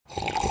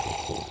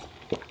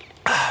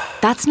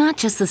That's not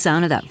just the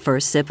sound of that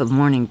first sip of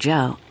Morning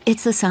Joe.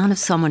 It's the sound of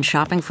someone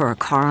shopping for a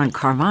car on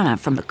Carvana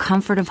from the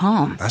comfort of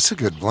home. That's a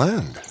good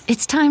blend.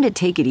 It's time to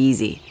take it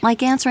easy,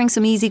 like answering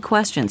some easy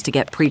questions to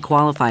get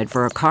pre-qualified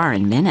for a car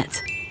in minutes.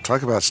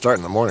 Talk about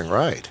starting the morning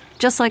right.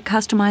 Just like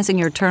customizing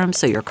your terms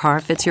so your car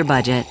fits your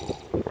budget.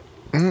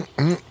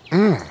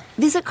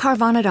 Visit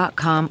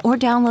Carvana.com or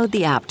download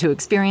the app to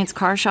experience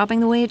car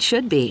shopping the way it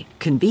should be.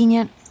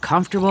 Convenient,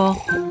 comfortable.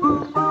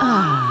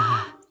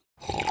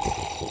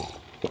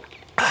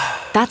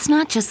 That's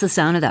not just the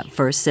sound of that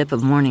first sip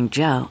of Morning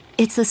Joe.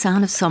 It's the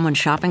sound of someone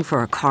shopping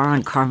for a car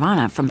on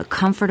Carvana from the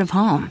comfort of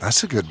home.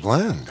 That's a good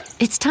blend.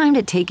 It's time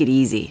to take it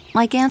easy,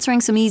 like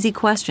answering some easy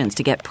questions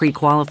to get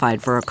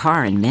pre-qualified for a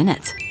car in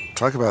minutes.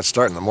 Talk about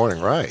starting the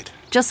morning right.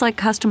 Just like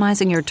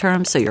customizing your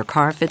terms so your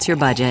car fits your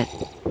budget.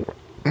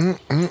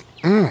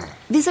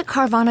 Visit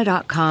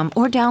Carvana.com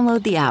or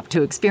download the app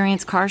to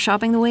experience car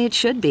shopping the way it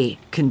should be.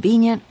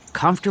 Convenient,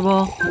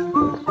 comfortable.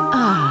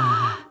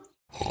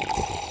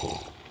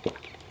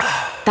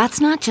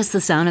 That's not just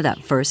the sound of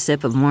that first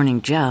sip of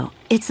Morning Joe.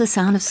 It's the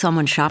sound of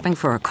someone shopping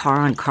for a car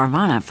on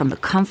Carvana from the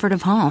comfort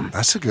of home.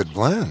 That's a good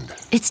blend.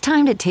 It's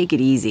time to take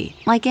it easy,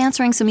 like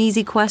answering some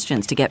easy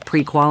questions to get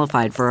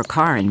pre-qualified for a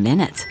car in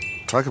minutes.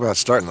 Talk about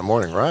starting the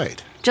morning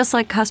right. Just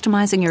like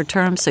customizing your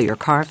terms so your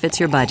car fits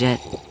your budget.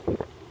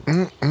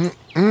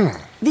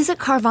 Visit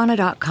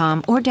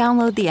Carvana.com or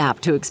download the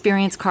app to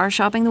experience car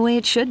shopping the way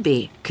it should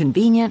be.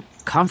 Convenient,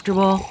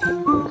 comfortable.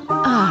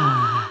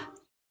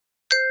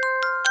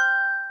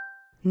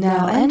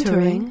 Now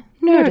entering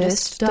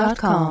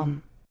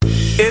Nerdist.com.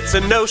 It's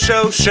a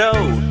no-show show.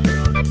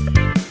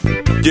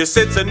 Yes,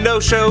 it's a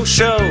no-show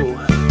show.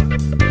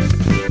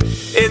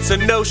 It's a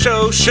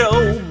no-show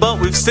show, but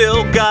we've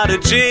still got a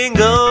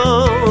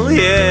jingle,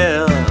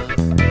 yeah.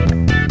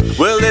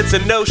 Well, it's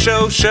a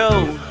no-show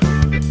show.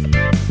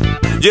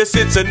 Yes,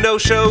 it's a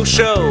no-show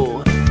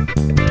show.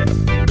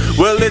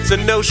 Well, it's a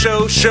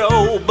no-show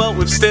show, but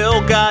we've still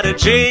got a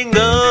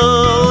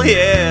jingle,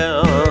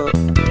 yeah.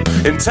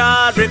 And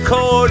Todd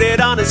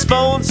recorded on his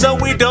phone so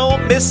we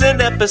don't miss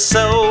an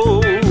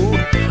episode.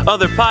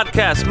 Other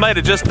podcasts might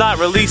have just not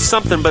released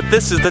something, but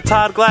this is the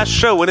Todd Glass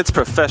Show and it's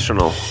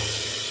professional.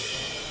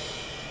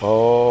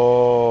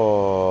 Oh,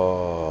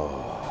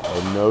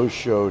 a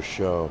no-show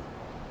show.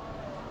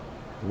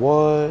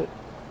 What?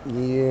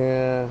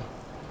 Yeah.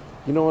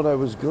 You know what? I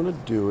was going to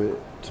do it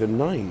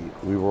tonight.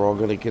 We were all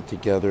going to get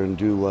together and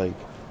do like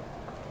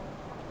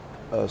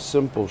a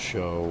simple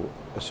show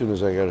as soon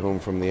as I got home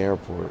from the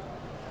airport.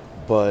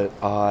 But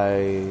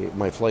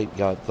my flight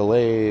got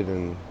delayed,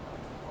 and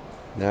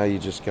now you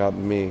just got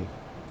me.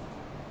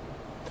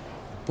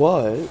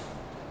 But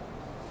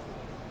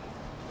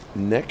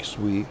next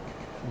week,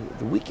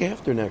 the week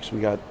after next, we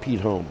got Pete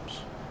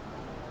Holmes.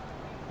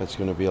 That's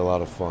going to be a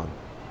lot of fun.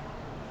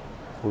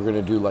 We're going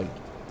to do like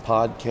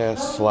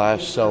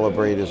podcast /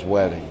 celebrate his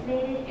wedding.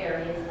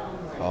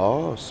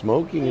 Oh,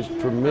 smoking is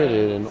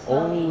permitted in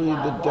only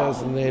the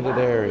designated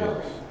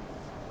areas.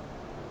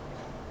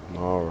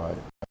 All right.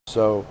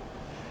 So,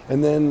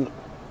 and then,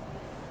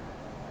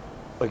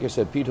 like I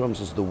said, Pete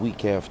Holmes is the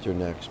week after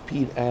next.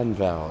 Pete and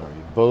Valerie,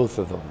 both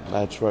of them.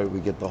 That's right,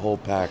 we get the whole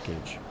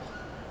package.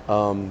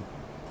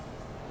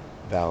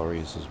 Valerie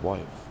is his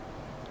wife.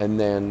 And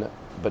then,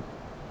 but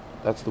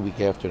that's the week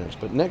after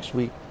next. But next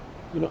week,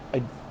 you know,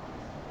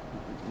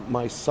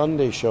 my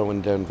Sunday show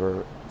in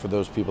Denver, for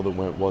those people that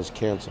went, was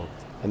canceled.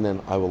 And then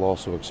I will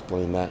also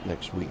explain that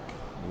next week.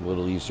 A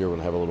little easier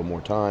when I have a little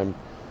more time.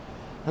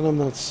 And I'm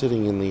not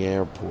sitting in the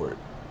airport.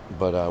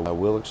 But I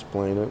will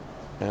explain it,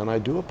 and I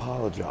do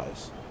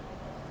apologize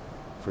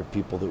for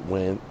people that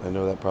went. I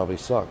know that probably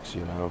sucks,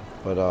 you know,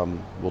 but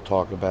we'll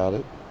talk about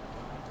it.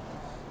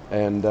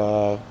 And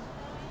I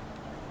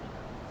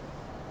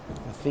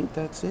think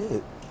that's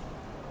it.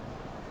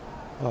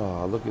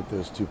 Oh, look at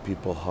those two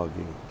people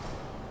hugging.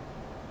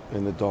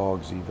 And the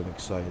dog's even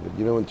excited.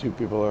 You know when two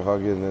people are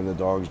hugging and the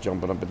dog's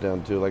jumping up and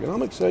down too, like,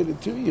 I'm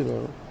excited too, you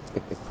know.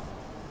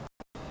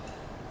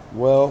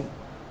 Well,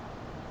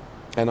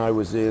 and I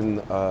was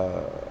in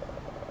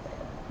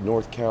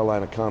North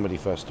Carolina Comedy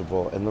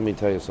Festival, and let me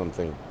tell you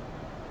something.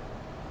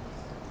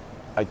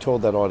 I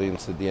told that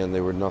audience at the end they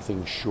were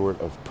nothing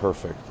short of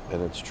perfect,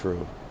 and it's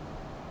true.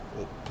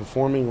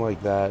 Performing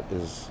like that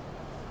is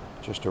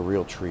just a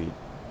real treat.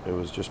 It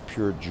was just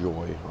pure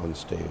joy on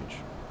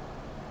stage.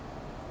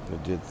 I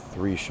did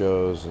 3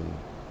 shows, and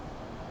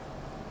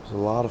it was a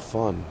lot of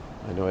fun.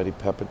 I know Eddie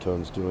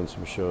Pepitone's doing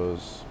some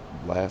shows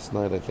last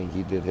night. I think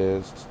he did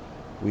his.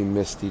 We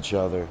missed each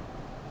other.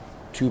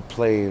 2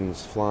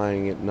 planes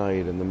flying at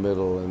night in the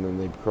middle, and then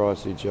they'd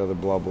cross each other,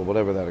 blah, blah,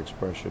 whatever that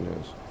expression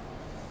is.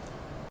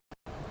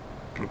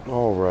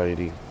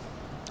 Alrighty.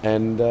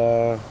 And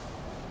I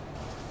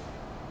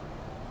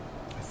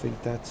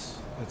think that's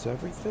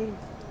everything.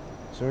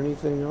 Is there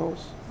anything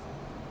else?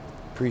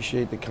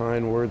 Appreciate the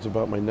kind words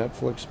about my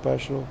Netflix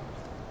special.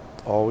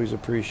 Always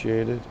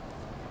appreciated.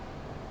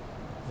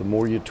 The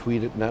more you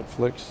tweet at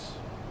Netflix,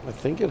 I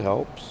think it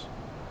helps.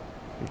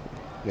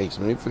 Makes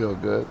me feel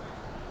good.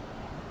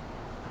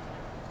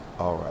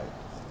 All right.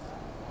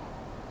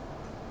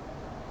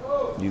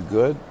 You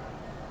good?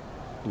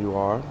 You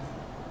are?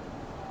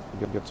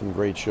 We've got some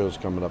great shows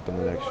coming up in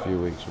the next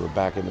few weeks. We're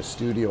back in the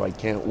studio. I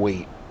can't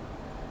wait.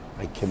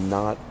 I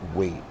cannot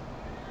wait.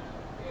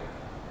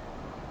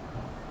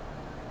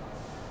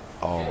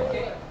 All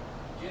right.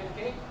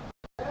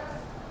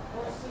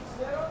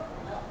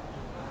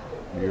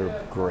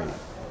 You're great.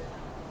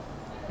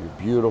 You're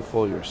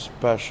beautiful. You're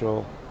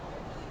special.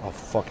 I'll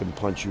fucking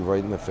punch you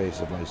right in the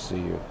face if I see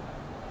you.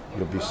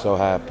 You'll be so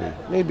happy.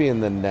 Maybe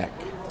in the neck.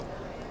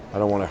 I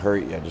don't want to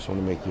hurt you. I just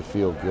want to make you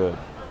feel good.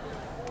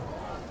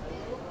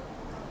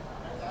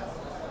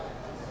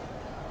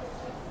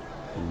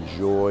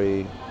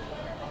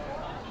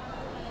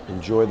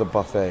 Enjoy the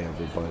buffet,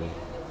 everybody.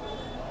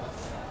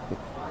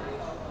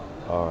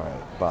 All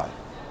right, bye.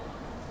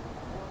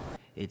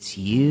 It's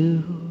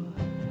you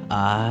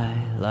I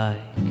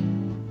like.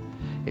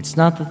 It's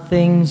not the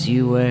things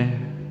you wear,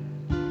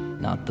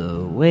 not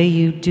the way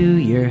you do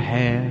your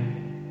hair,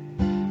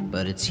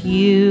 but it's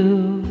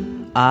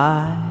you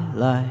I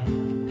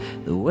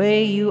like. The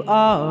way you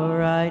are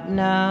right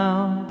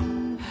now,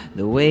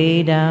 the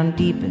way down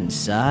deep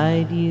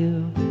inside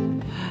you.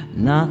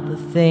 Not the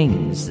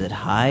things that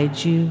hide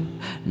you,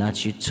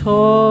 not your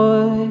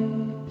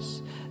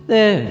toys,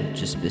 they're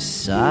just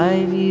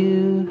beside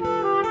you.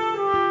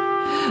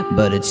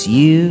 But it's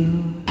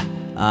you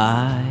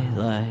I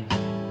like,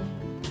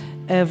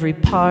 every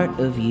part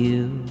of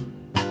you.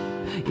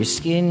 Your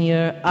skin,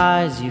 your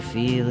eyes, your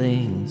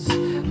feelings,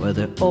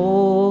 whether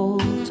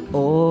old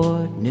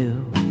or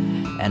new.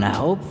 And I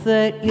hope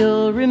that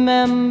you'll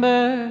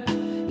remember,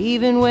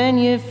 even when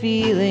you're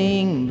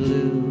feeling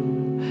blue,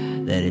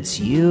 that it's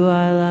you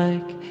I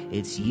like,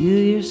 it's you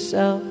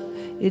yourself,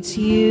 it's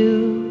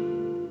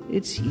you,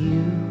 it's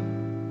you,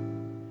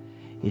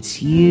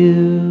 it's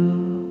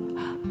you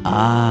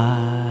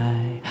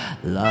I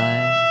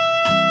like.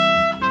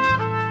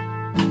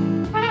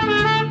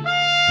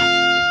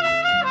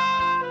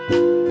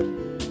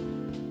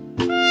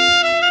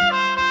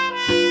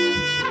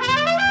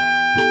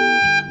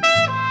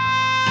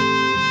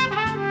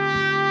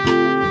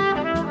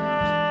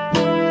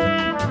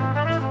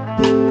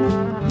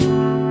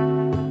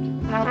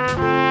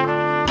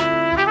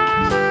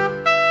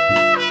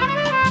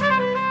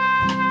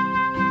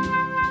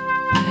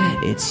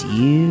 It's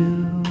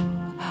you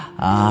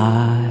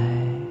I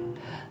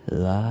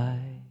like.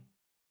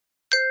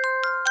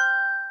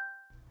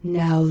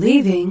 Now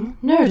leaving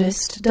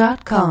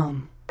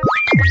Nerdist.com.